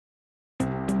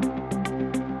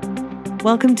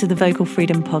Welcome to the Vocal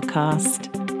Freedom Podcast.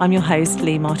 I'm your host,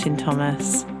 Lee Martin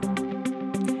Thomas.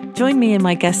 Join me and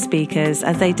my guest speakers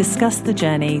as they discuss the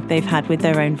journey they've had with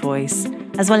their own voice,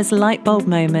 as well as light bulb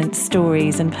moments,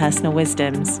 stories, and personal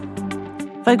wisdoms.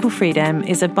 Vocal Freedom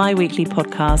is a bi-weekly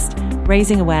podcast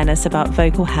raising awareness about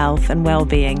vocal health and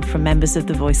well-being from members of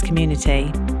the voice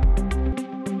community.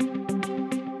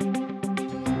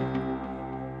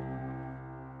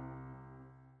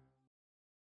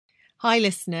 Hi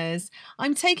listeners,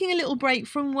 I'm taking a little break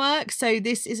from work, so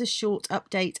this is a short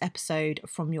update episode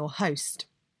from your host.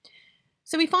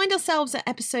 So we find ourselves at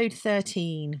episode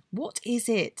 13. What is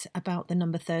it about the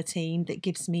number 13 that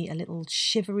gives me a little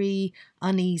shivery,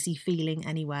 uneasy feeling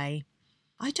anyway?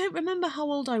 I don't remember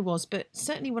how old I was, but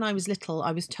certainly when I was little,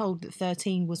 I was told that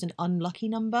 13 was an unlucky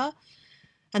number,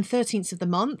 and 13th of the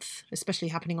month, especially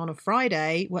happening on a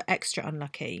Friday, were extra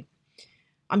unlucky.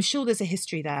 I'm sure there's a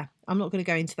history there. I'm not going to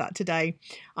go into that today.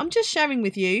 I'm just sharing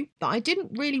with you that I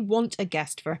didn't really want a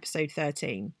guest for episode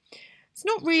 13. It's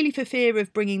not really for fear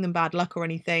of bringing them bad luck or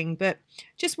anything, but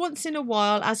just once in a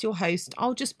while, as your host,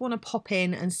 I'll just want to pop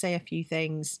in and say a few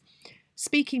things.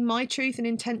 Speaking my truth and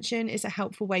intention is a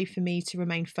helpful way for me to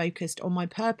remain focused on my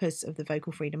purpose of the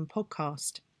Vocal Freedom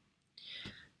podcast.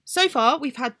 So far,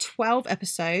 we've had 12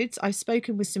 episodes. I've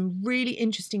spoken with some really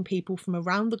interesting people from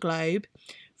around the globe.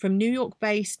 From New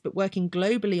York-based but working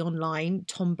globally online,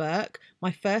 Tom Burke, my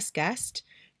first guest,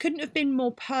 couldn't have been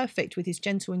more perfect with his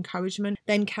gentle encouragement.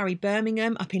 Then Carrie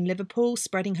Birmingham up in Liverpool,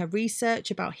 spreading her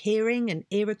research about hearing and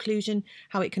ear occlusion,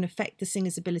 how it can affect the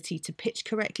singer's ability to pitch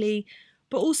correctly,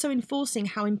 but also enforcing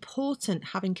how important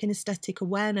having kinesthetic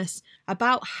awareness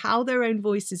about how their own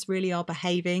voices really are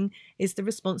behaving is the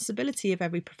responsibility of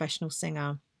every professional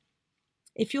singer.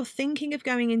 If you're thinking of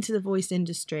going into the voice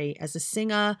industry as a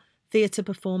singer, theatre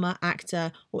performer,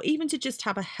 actor, or even to just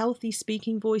have a healthy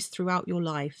speaking voice throughout your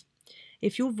life,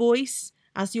 if your voice,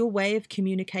 as your way of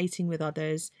communicating with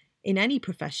others in any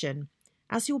profession,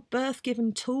 as your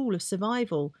birth-given tool of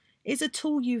survival, is a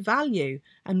tool you value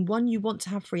and one you want to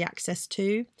have free access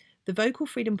to, the Vocal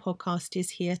Freedom Podcast is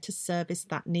here to service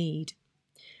that need.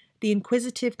 The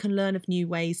inquisitive can learn of new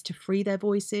ways to free their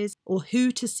voices or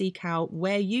who to seek out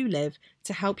where you live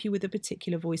to help you with a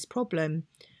particular voice problem.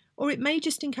 Or it may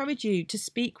just encourage you to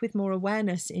speak with more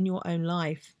awareness in your own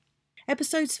life.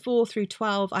 Episodes 4 through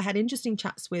 12, I had interesting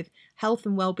chats with health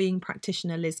and wellbeing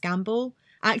practitioner Liz Gamble,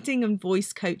 acting and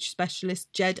voice coach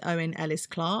specialist Jed Owen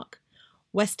Ellis-Clark,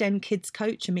 West End kids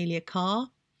coach Amelia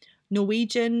Carr,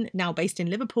 Norwegian, now based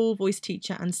in Liverpool, voice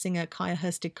teacher and singer Kaya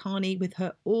Hersted-Carney with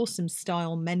her awesome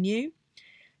style menu,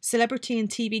 celebrity and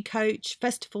TV coach,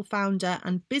 festival founder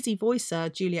and busy voicer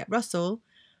Juliet Russell,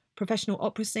 professional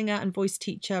opera singer and voice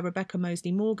teacher Rebecca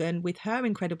Mosley Morgan with her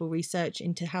incredible research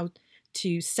into how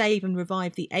to save and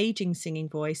revive the aging singing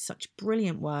voice, such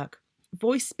brilliant work.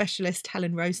 Voice specialist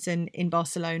Helen Rosen in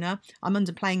Barcelona. I'm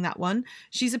underplaying that one.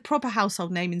 She's a proper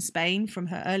household name in Spain from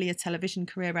her earlier television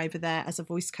career over there as a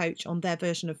voice coach on their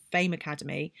version of Fame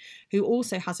Academy, who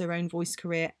also has her own voice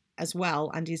career as well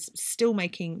and is still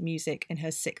making music in her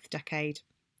 6th decade.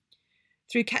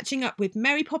 Through catching up with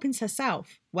Mary Poppins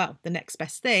herself, well, the next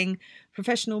best thing,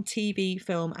 professional TV,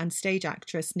 film and stage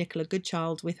actress Nicola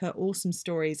Goodchild with her awesome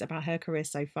stories about her career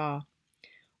so far.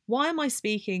 Why am I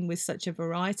speaking with such a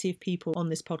variety of people on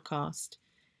this podcast?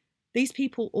 These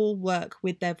people all work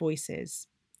with their voices.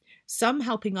 Some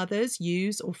helping others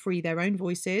use or free their own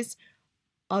voices,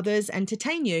 others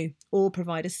entertain you or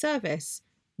provide a service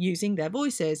using their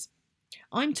voices.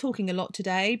 I'm talking a lot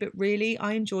today, but really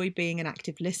I enjoy being an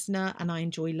active listener and I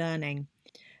enjoy learning.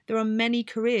 There are many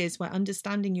careers where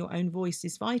understanding your own voice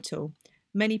is vital.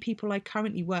 Many people I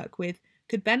currently work with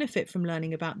could benefit from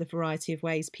learning about the variety of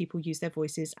ways people use their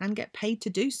voices and get paid to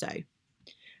do so.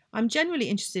 I'm generally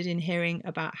interested in hearing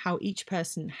about how each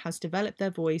person has developed their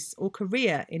voice or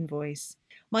career in voice.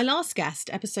 My last guest,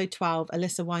 episode 12,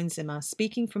 Alyssa Weinzimmer,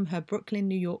 speaking from her Brooklyn,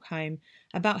 New York home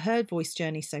about her voice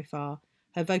journey so far,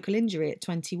 her vocal injury at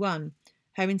 21,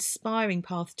 her inspiring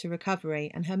path to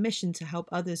recovery, and her mission to help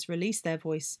others release their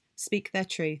voice, speak their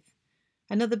truth.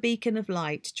 Another beacon of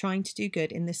light, trying to do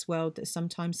good in this world that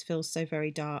sometimes feels so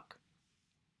very dark.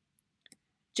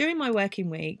 During my working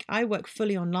week, I work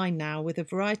fully online now with a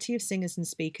variety of singers and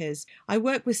speakers. I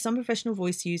work with some professional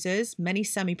voice users, many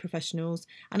semi-professionals,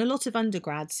 and a lot of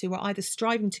undergrads who are either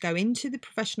striving to go into the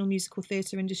professional musical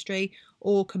theatre industry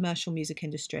or commercial music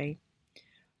industry.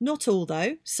 Not all,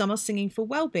 though. Some are singing for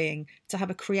well-being, to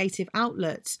have a creative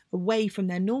outlet away from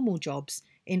their normal jobs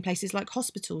in places like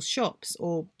hospitals, shops,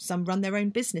 or some run their own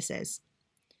businesses.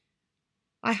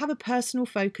 I have a personal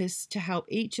focus to help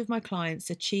each of my clients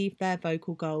achieve their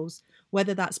vocal goals,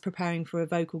 whether that's preparing for a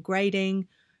vocal grading,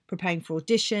 preparing for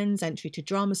auditions, entry to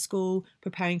drama school,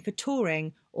 preparing for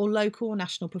touring, or local or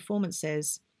national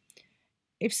performances.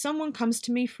 If someone comes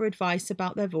to me for advice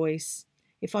about their voice,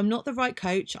 if I'm not the right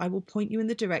coach, I will point you in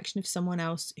the direction of someone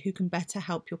else who can better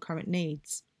help your current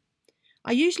needs.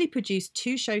 I usually produce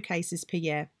 2 showcases per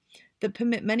year that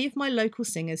permit many of my local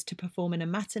singers to perform in a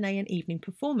matinee and evening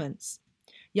performance.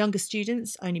 Younger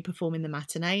students only perform in the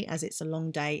matinee as it's a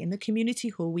long day in the community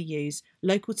hall we use,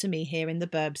 local to me here in the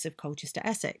burbs of Colchester,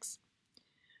 Essex.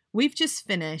 We've just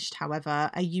finished, however,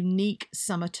 a unique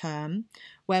summer term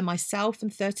where myself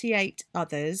and 38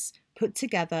 others put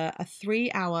together a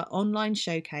 3-hour online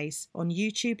showcase on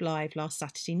YouTube Live last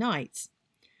Saturday night.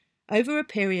 Over a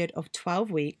period of 12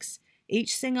 weeks,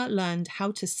 each singer learned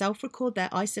how to self-record their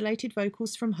isolated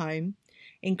vocals from home,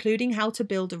 including how to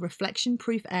build a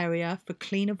reflection-proof area for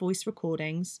cleaner voice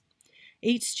recordings.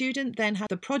 Each student then had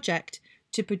the project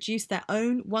to produce their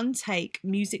own one-take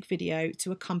music video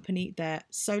to accompany their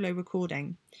solo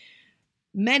recording.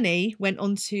 Many went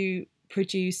on to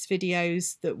produce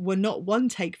videos that were not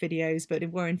one-take videos, but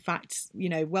were in fact,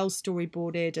 well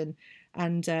storyboarded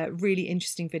and really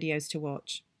interesting videos to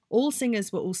watch. All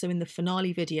singers were also in the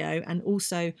finale video, and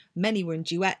also many were in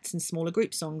duets and smaller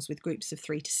group songs with groups of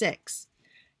 3 to 6.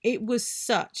 It was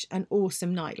such an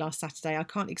awesome night last Saturday. I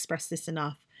can't express this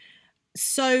enough.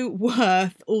 So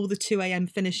worth all the 2 a.m.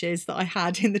 finishes that I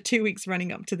had in the 2 weeks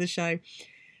running up to the show.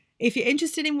 If you're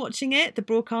interested in watching it, the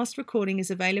broadcast recording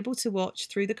is available to watch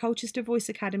through the Colchester Voice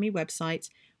Academy website,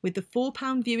 with the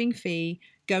 £4 viewing fee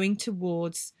going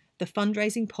towards the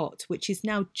fundraising pot, which is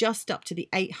now just up to the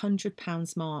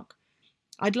 £800 mark.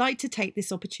 I'd like to take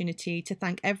this opportunity to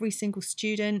thank every single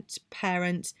student,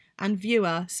 parent and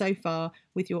viewer so far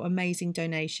with your amazing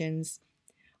donations.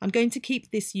 I'm going to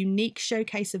keep this unique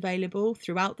showcase available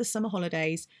throughout the summer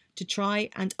holidays to try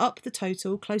and up the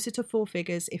total closer to 4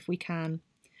 figures if we can.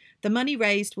 The money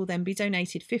raised will then be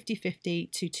donated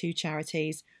 50-50 to 2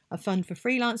 charities, a fund for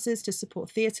freelancers to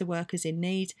support theatre workers in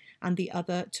need and the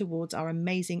other towards our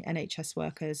amazing NHS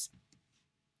workers.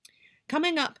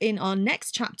 Coming up in our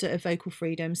next chapter of Vocal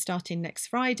Freedom, starting next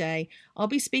Friday, I'll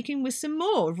be speaking with some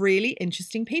more really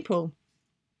interesting people.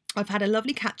 I've had a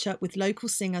lovely catch up with local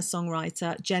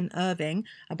singer-songwriter Jen Irving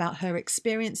about her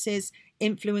experiences,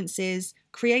 influences,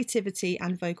 creativity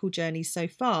and vocal journeys so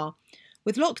far.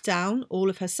 With lockdown,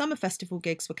 all of her summer festival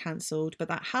gigs were cancelled, but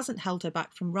that hasn't held her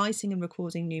back from writing and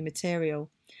recording new material.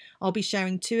 I'll be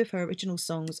sharing 2 of her original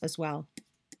songs as well.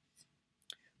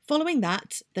 Following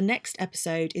that, the next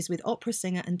episode is with opera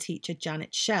singer and teacher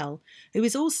Janet Schell, who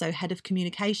is also head of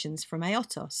communications from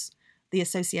AOTOS, the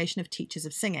Association of Teachers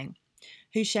of Singing,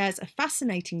 who shares a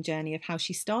fascinating journey of how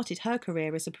she started her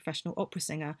career as a professional opera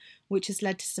singer, which has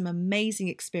led to some amazing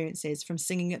experiences from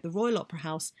singing at the Royal Opera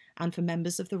House and for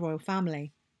members of the royal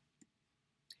family.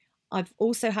 I've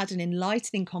also had an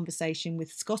enlightening conversation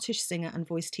with Scottish singer and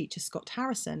voice teacher Scott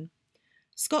Harrison.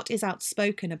 Scott is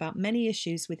outspoken about many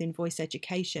issues within voice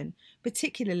education,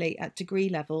 particularly at degree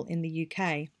level in the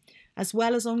UK, as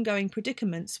well as ongoing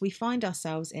predicaments we find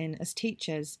ourselves in as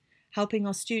teachers, helping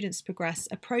our students progress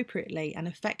appropriately and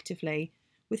effectively,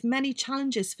 with many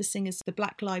challenges for singers of the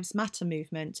Black Lives Matter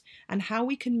movement and how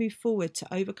we can move forward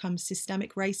to overcome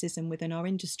systemic racism within our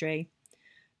industry.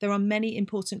 There are many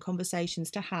important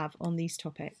conversations to have on these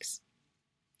topics.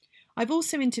 I've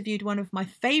also interviewed one of my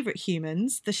favourite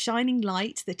humans, the shining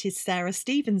light that is Sarah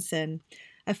Stevenson,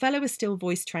 a fellow Estill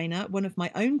voice trainer, one of my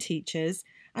own teachers,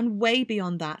 and way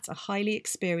beyond that, a highly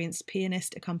experienced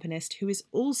pianist accompanist who is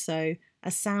also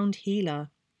a sound healer.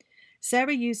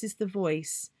 Sarah uses the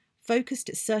voice, focused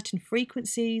at certain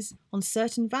frequencies, on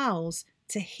certain vowels,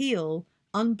 to heal,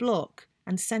 unblock,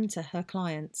 and centre her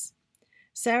clients.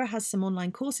 Sarah has some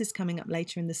online courses coming up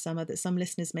later in the summer that some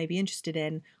listeners may be interested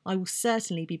in. I will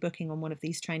certainly be booking on one of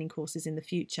these training courses in the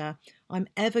future. I'm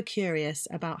ever curious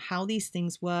about how these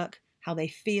things work, how they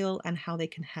feel, and how they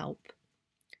can help.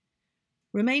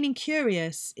 Remaining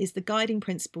curious is the guiding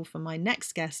principle for my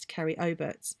next guest, Kerry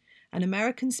Obert, an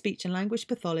American speech and language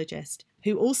pathologist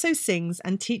who also sings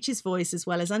and teaches voice as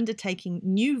well as undertaking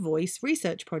new voice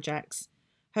research projects.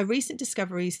 Her recent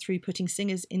discoveries through putting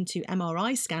singers into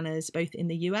MRI scanners both in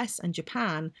the US and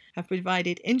Japan have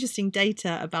provided interesting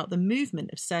data about the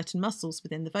movement of certain muscles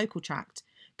within the vocal tract,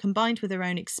 combined with her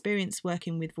own experience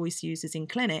working with voice users in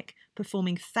clinic,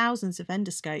 performing thousands of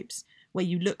endoscopes where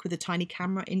you look with a tiny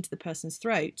camera into the person's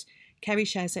throat. Kerry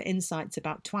shares her insights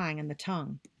about twang and the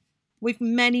tongue. We've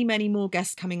many more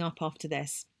guests coming up after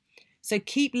this, so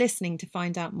keep listening to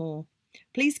find out more.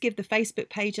 Please give the Facebook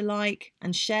page a like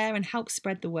and share and help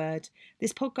spread the word.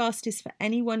 This podcast is for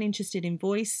anyone interested in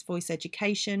voice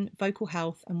education, vocal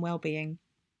health and well-being.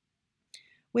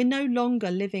 We're no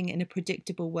longer living in a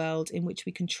predictable world in which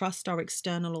we can trust our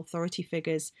external authority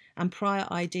figures and prior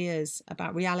ideas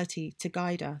about reality to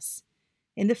guide us.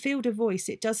 In the field of voice,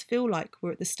 it does feel like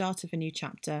we're at the start of a new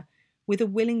chapter, with a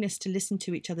willingness to listen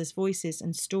to each other's voices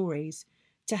and stories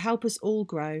to help us all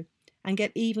grow and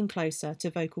get even closer to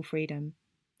vocal freedom.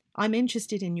 I'm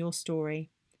interested in your story.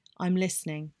 I'm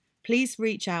listening. Please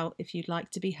reach out if you'd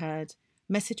like to be heard.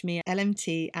 Message me at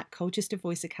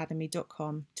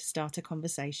lmt@colchestervoiceacademy.com to start a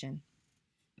conversation.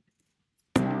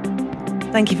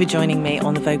 Thank you for joining me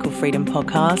on the Vocal Freedom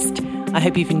Podcast. I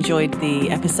hope you've enjoyed the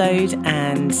episode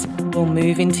and will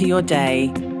move into your day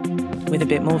with a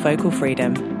bit more vocal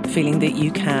freedom, feeling that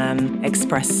you can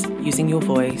express using your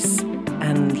voice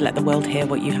and let the world hear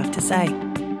what you have to say.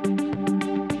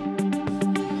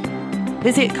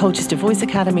 Visit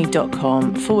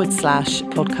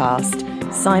colchestervoiceacademy.com/podcast.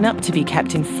 Sign up to be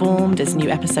kept informed as new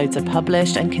episodes are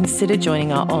published and consider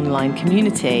joining our online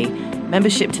community.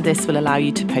 Membership to this will allow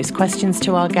you to post questions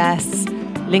to our guests,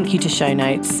 link you to show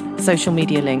notes, social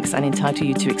media links, and entitle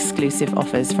you to exclusive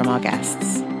offers from our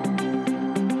guests.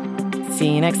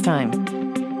 See you next time.